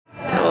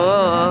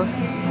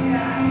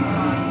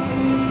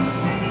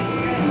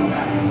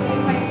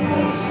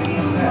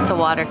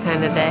water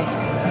kind of day.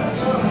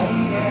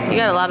 You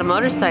got a lot of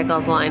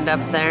motorcycles lined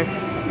up there.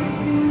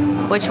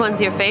 Which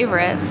one's your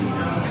favorite?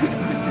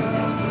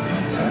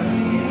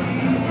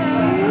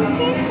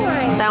 This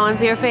one. That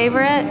one's your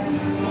favorite?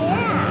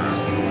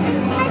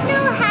 Yeah. I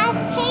don't have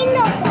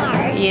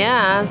handlebars.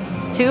 Yeah,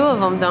 2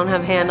 of them don't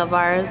have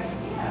handlebars.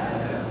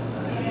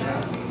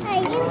 You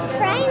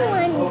try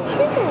one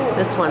too.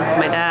 This one's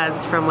my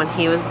dad's from when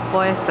he was a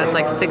boy, so it's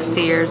like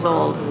 60 years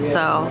old.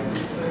 So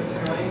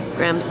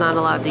Graham's not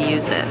allowed to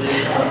use it.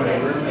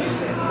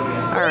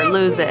 Or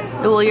lose it.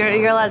 Well,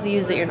 you're allowed to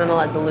use it, you're not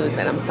allowed to lose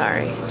it. I'm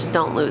sorry. Just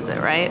don't lose it,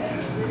 right?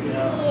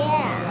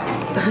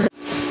 Yeah.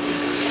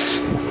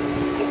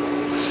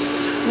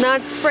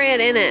 Not spray it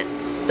in it.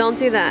 Don't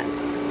do that.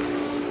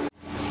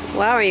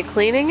 Wow, are you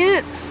cleaning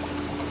it?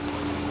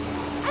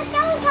 I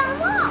don't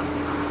come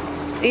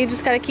off. You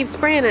just gotta keep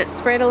spraying it.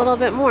 Spray it a little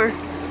bit more.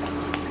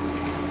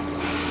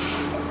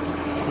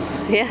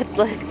 Yeah,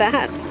 like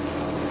that.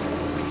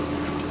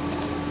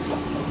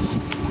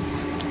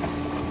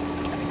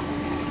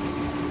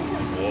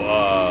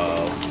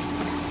 Whoa.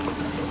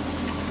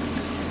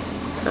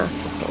 Oh,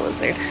 it's just a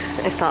lizard.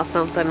 I saw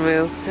something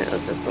move. It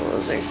was just a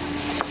lizard.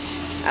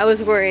 I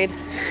was worried.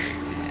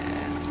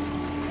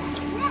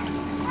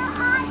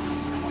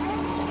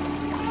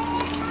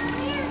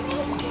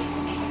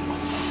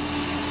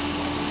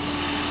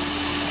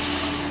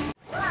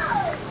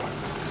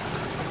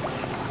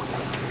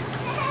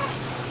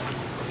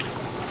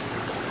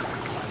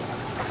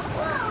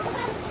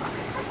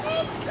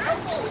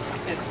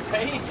 It's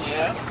Paige,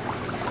 yeah.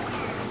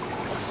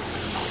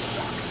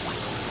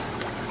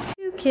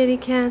 2 kitty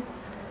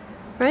cats,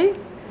 right?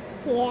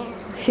 Yeah.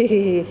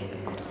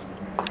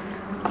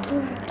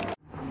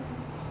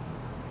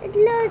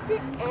 Close the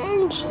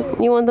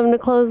engine. You want them to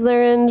close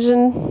their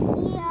engine?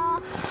 Yeah.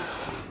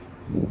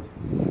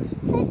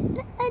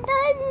 I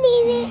don't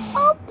need it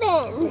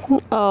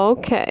open. Oh,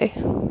 okay.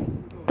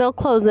 They'll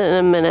close it in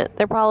a minute.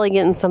 They're probably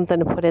getting something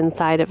to put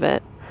inside of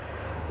it.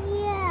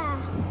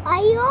 Yeah.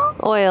 Oil?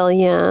 Oil,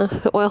 yeah.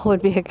 Oil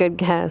would be a good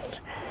guess.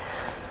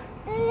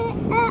 I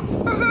have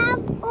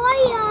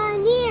oil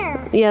in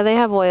here. Yeah, they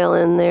have oil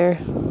in there.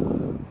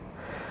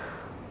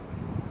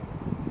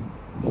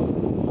 I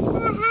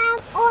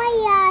have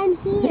oil in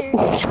here.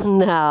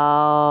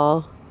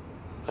 No.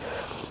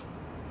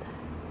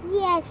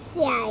 Yes,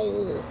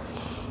 I.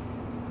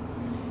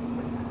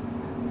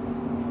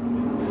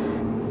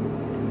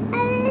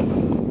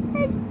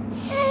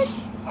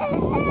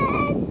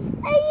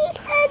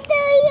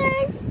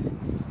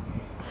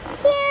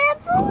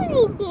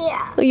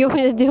 Ponytail. You want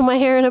me to do my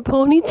hair in a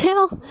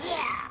ponytail?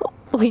 Yeah.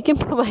 We can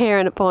put my hair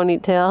in a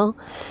ponytail.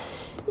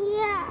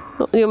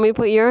 Yeah. You want me to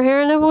put your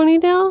hair in a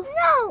ponytail?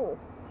 No.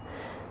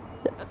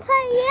 Put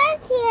your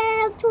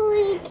hair in a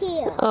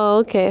ponytail. Oh,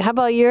 okay. How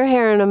about your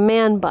hair in a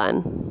man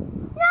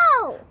bun?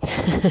 No.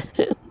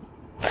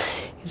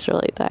 He's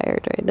really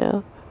tired right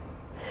now.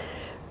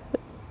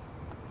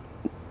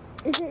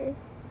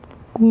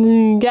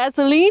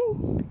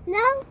 Gasoline?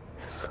 No.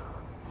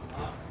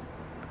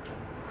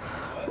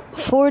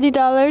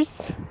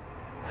 $40.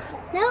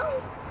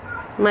 No.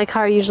 My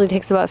car usually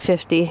takes about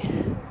 50.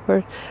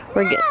 We're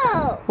getting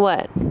No.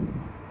 what?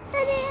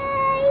 But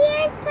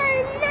yours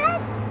are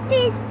not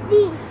this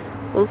big.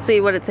 We'll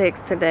see what it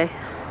takes today.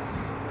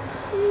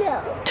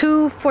 No.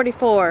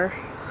 $2.44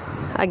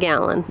 a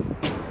gallon.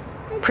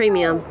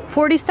 Premium.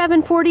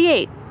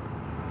 $47.48.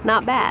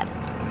 Not bad.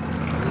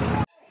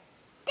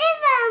 Give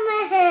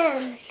him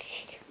him.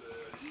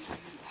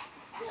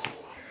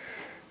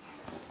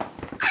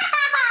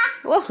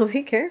 Whoa,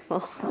 be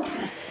careful.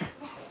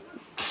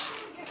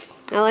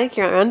 I like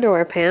your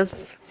underwear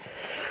pants.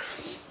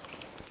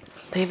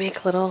 They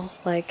make little,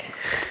 like,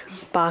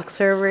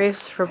 boxer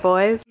briefs for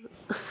boys.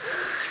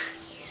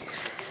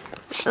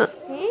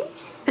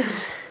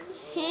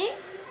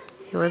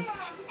 You want...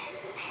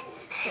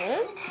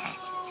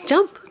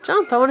 Jump,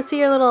 jump. I want to see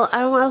your little...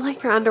 I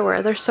like your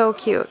underwear. They're so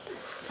cute.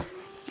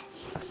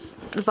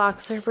 The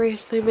boxer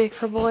briefs they make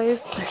for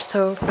boys, they're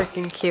so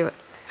freaking cute.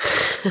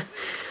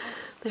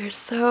 They're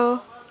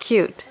so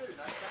cute.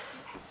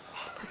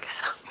 Look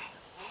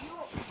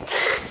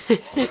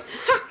at them.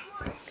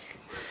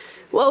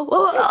 Whoa,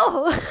 whoa,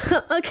 whoa.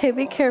 Okay,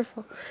 be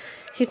careful.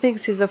 He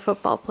thinks he's a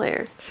football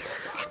player.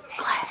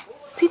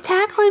 Is he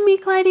tackling me,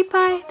 Glidey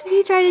Pie? Did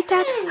he try to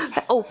tackle?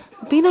 Oh,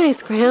 be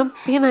nice, Graham.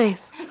 Be nice.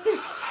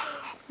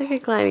 Look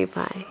at Glidey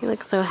Pie. He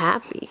looks so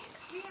happy.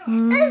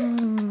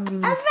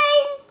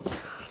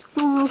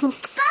 Bubbles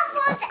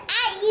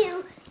at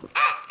you.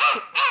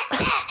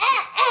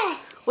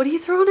 What are you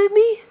throwing at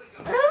me?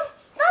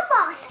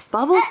 Bubbles.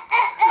 Bubbles?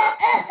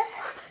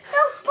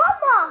 No,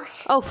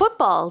 bubbles. Oh,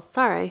 footballs.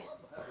 Sorry.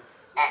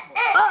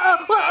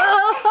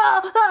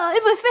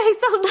 In my face.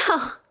 Oh,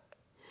 no.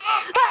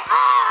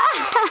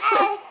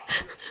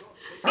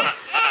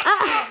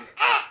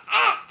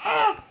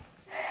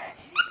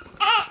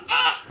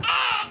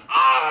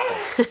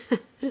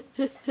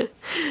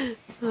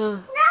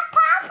 Now,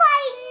 Papa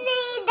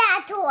need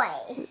that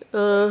toy.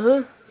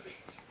 Uh-huh.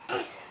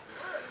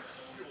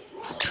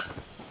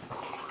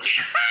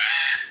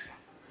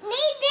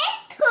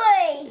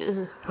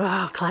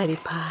 Wow,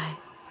 Clyde Pie.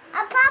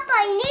 Papa,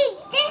 I need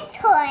this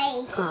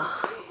toy.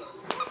 Oh.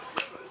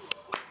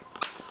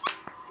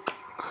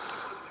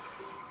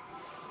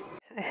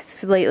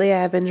 Lately,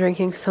 I've been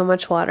drinking so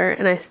much water,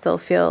 and I still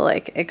feel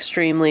like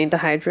extremely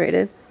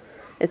dehydrated.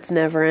 It's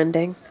never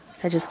ending.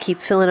 I just keep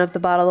filling up the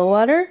bottle of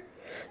water,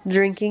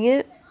 drinking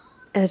it,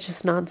 and it's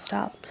just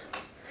non-stop.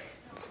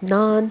 It's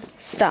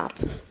non-stop.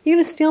 You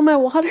gonna steal my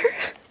water?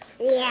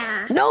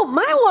 Yeah. No,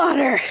 my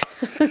water!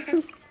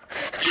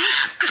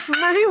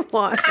 My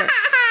water.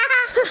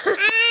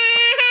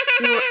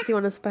 Do you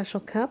want a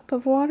special cup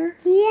of water?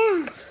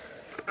 Yeah.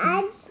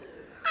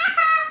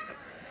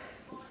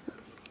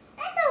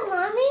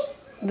 Mommy?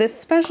 This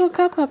special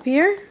cup up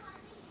here?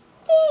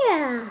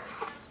 Yeah.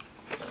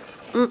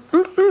 I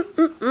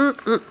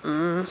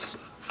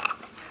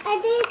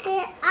did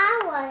the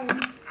other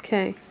one.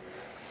 Okay.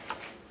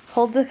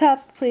 Hold the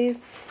cup,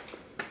 please.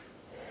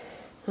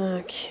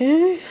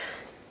 Okay.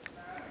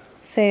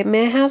 Say,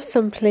 may I have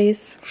some,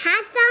 please?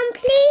 Have some,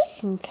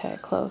 please? Okay,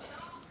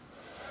 close.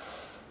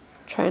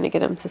 Trying to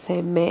get him to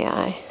say, may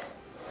I?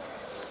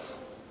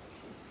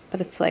 But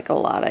it's like a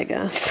lot, I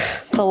guess.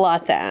 It's a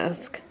lot to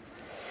ask.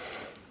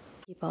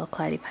 Keep all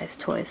Clyde Pie's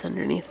toys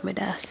underneath my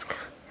desk.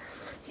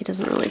 He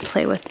doesn't really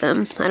play with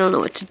them. I don't know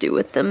what to do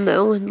with them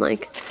though, and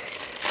like,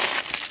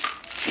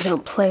 I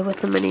don't play with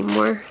them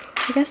anymore.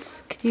 I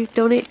guess, could you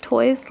donate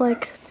toys?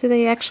 Like, do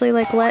they actually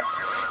like let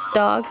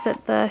dogs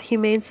at the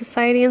Humane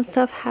Society and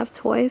stuff have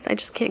toys? I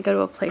just can't go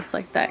to a place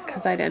like that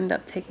because I'd end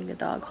up taking a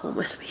dog home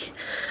with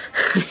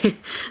me.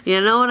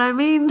 You know what I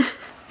mean?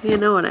 You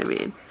know what I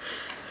mean.